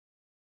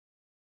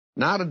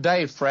Now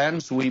today,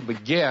 friends, we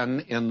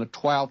begin in the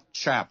 12th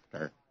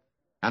chapter.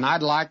 And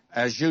I'd like,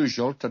 as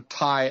usual, to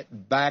tie it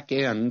back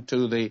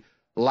into the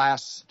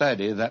last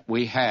study that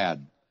we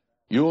had.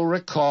 You'll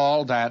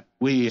recall that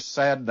we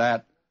said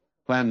that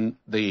when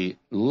the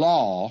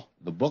law,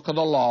 the book of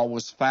the law,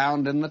 was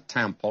found in the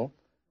temple,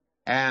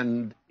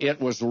 and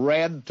it was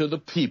read to the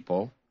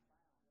people,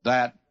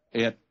 that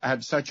it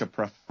had such a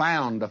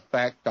profound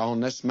effect on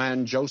this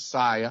man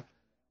Josiah.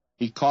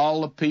 He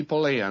called the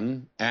people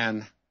in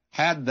and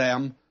had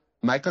them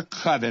make a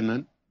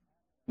covenant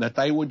that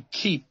they would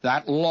keep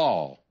that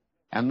law.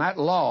 And that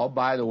law,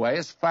 by the way,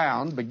 is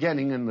found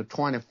beginning in the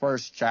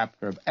 21st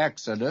chapter of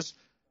Exodus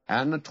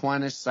and the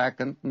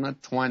 22nd and the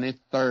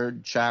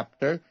 23rd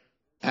chapter,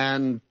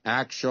 and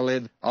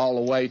actually all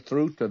the way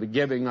through to the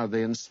giving of the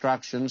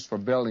instructions for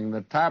building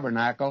the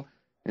tabernacle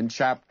in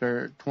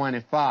chapter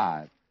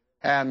 25.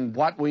 And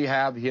what we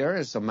have here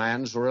is a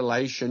man's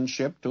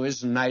relationship to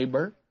his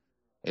neighbor,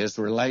 his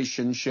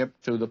relationship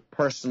to the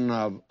person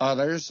of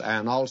others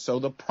and also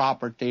the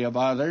property of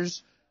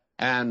others,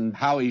 and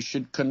how he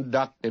should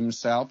conduct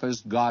himself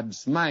as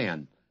God's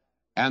man.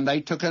 And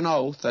they took an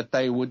oath that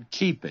they would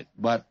keep it.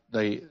 But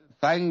the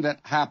thing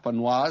that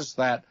happened was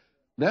that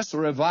this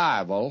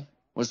revival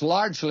was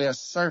largely a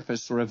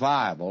surface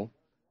revival,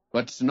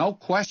 but it's no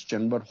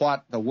question but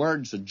what the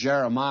words of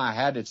Jeremiah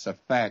had its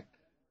effect,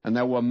 and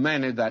there were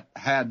many that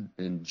had,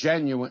 in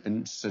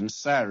genuine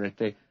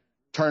sincerity,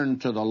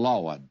 turned to the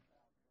Lord.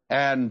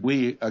 And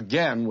we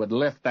again would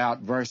lift out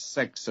verse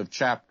 6 of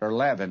chapter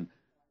 11.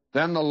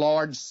 Then the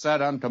Lord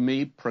said unto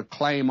me,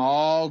 proclaim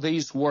all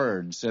these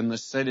words in the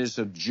cities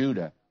of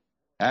Judah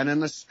and in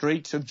the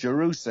streets of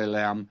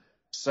Jerusalem,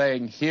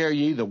 saying, hear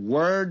ye the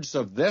words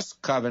of this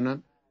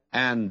covenant,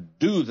 and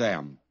do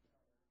them.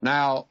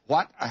 Now,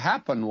 what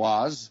happened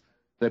was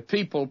the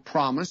people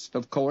promised,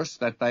 of course,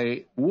 that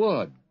they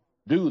would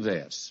do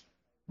this.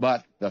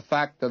 But the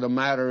fact of the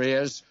matter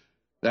is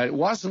that it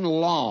wasn't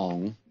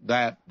long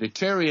that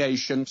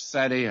deterioration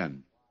set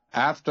in.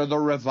 After the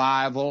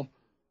revival,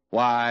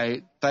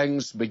 why,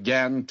 things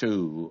began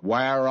to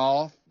wear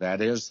off, that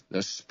is,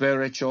 the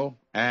spiritual,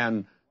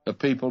 and the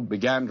people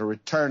began to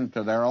return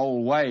to their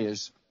old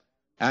ways.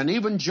 And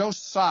even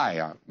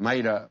Josiah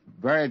made a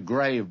very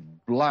grave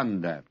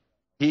blunder.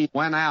 He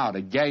went out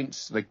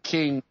against the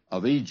king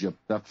of Egypt,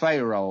 the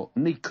Pharaoh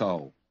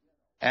Necho,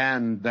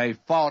 and they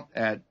fought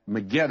at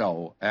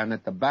Megiddo. And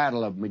at the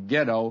Battle of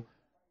Megiddo,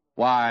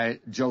 why,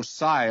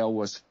 Josiah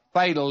was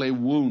fatally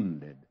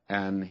wounded,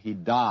 and he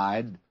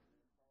died.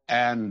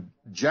 And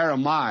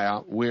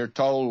Jeremiah, we're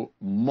told,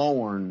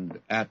 mourned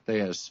at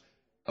this.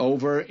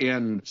 Over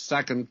in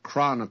 2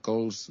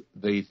 Chronicles,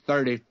 the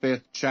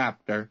 35th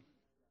chapter,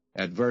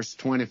 at verse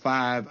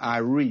 25, I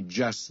read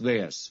just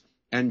this.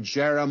 And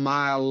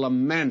Jeremiah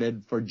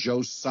lamented for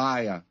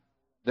Josiah.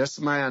 This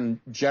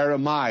man,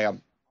 Jeremiah,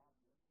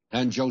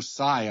 and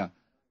Josiah,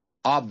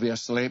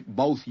 obviously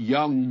both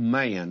young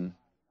men,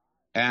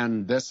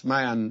 and this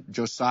man,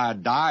 Josiah,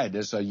 died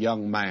as a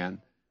young man.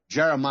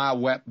 Jeremiah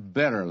wept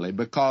bitterly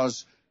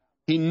because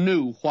he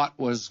knew what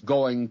was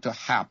going to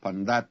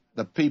happen, that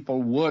the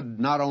people would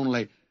not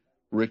only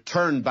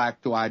return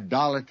back to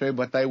idolatry,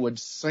 but they would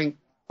sink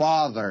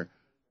farther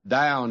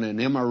down in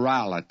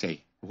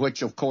immorality,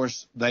 which, of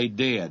course, they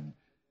did.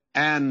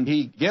 And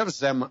he gives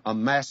them a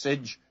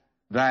message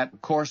that,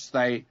 of course,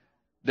 they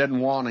didn't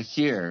want to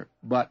hear.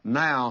 But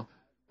now,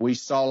 we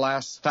saw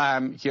last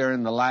time here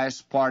in the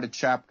last part of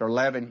chapter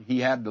 11, he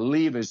had to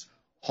leave his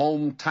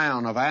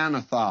hometown of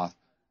Anathoth.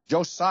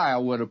 Josiah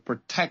would have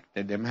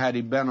protected him had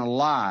he been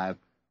alive,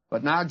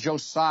 but now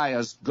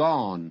Josiah's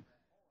gone.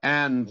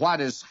 And what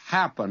has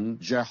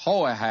happened,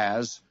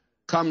 Jehoahaz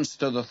comes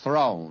to the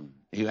throne.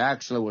 He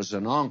actually was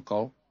an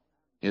uncle.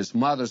 His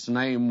mother's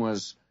name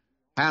was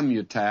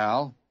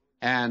Hamutal,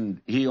 and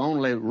he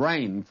only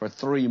reigned for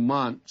 3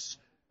 months.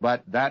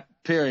 But that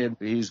period,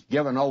 he's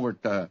given over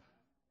to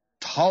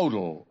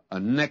total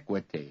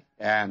iniquity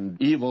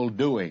and evil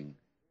doing.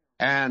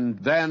 And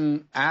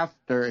then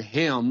after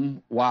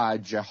him, why,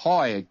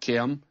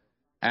 Jehoiakim,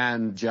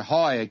 and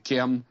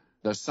Jehoiakim,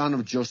 the son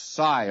of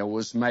Josiah,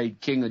 was made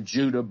king of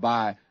Judah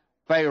by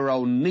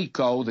Pharaoh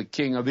Necho, the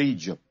king of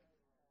Egypt.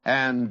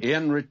 And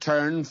in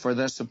return for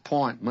this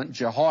appointment,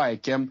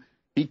 Jehoiakim,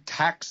 he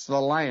taxed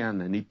the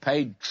land and he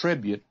paid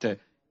tribute to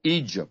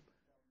Egypt.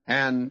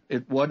 And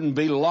it wouldn't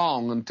be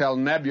long until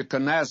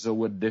Nebuchadnezzar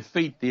would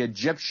defeat the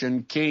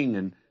Egyptian king,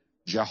 and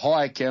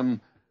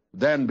Jehoiakim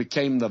then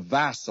became the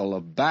vassal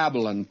of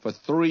Babylon for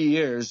 3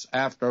 years,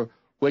 after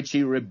which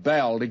he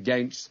rebelled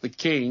against the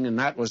king, and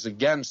that was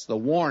against the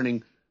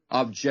warning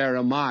of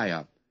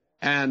Jeremiah.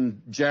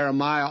 And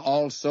Jeremiah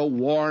also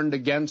warned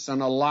against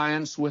an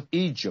alliance with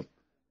Egypt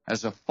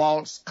as a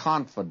false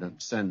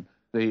confidence. And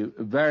the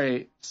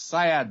very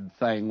sad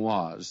thing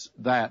was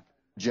that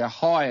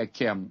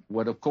Jehoiakim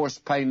would, of course,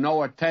 pay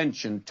no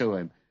attention to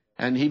him,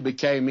 and he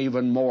became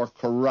even more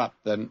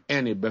corrupt than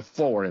any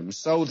before him,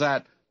 so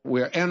that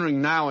we're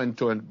entering now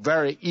into a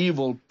very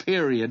evil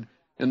period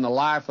in the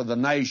life of the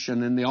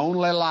nation, and the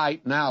only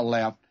light now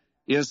left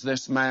is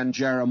this man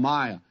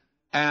Jeremiah.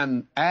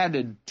 And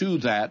added to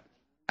that,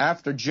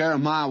 after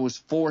Jeremiah was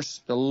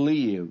forced to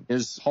leave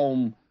his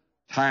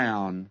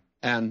hometown,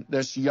 and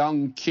this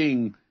young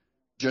king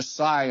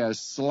Josiah is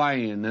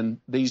slain, and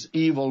these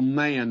evil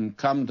men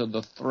come to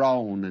the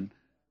throne, and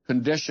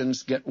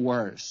conditions get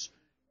worse,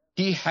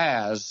 he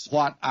has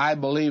what I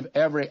believe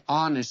every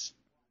honest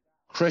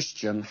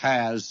Christian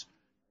has: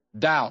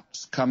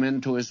 doubts come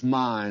into his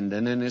mind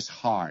and in his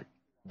heart.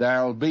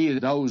 There'll be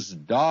those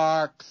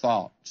dark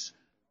thoughts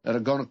that are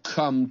going to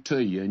come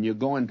to you, and you're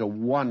going to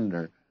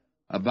wonder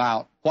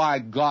about why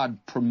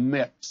God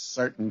permits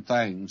certain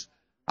things.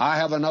 I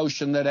have a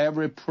notion that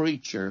every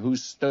preacher who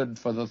stood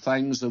for the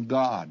things of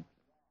God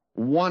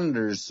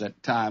wonders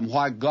at times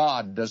why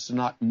God does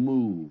not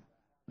move.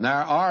 There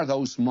are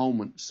those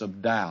moments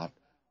of doubt,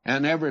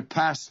 and every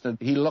pastor,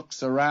 he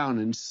looks around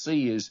and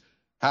sees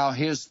how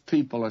his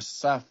people are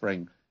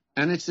suffering,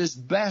 and it's his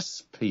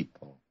best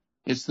people.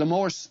 It's the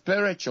more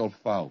spiritual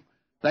folk.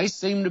 They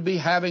seem to be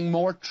having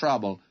more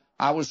trouble.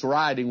 I was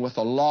riding with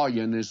a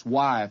lawyer and his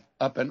wife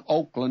up in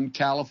Oakland,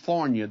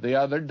 California the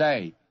other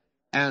day,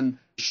 and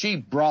she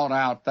brought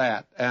out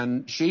that.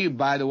 And she,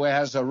 by the way,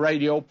 has a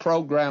radio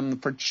program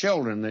for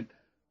children that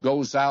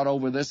goes out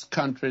over this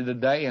country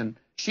today, and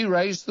she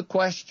raised the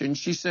question.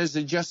 She says,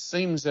 it just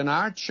seems in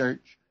our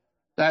church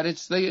that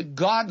it's the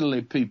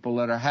godly people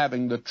that are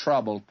having the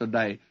trouble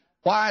today.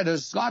 Why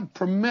does God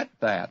permit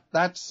that?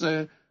 That's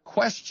a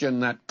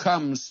question that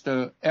comes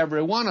to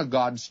every one of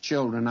God's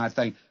children, I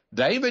think.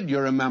 David, you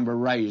remember,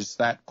 raised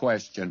that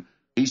question.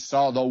 He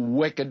saw the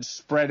wicked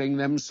spreading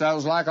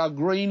themselves like a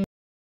green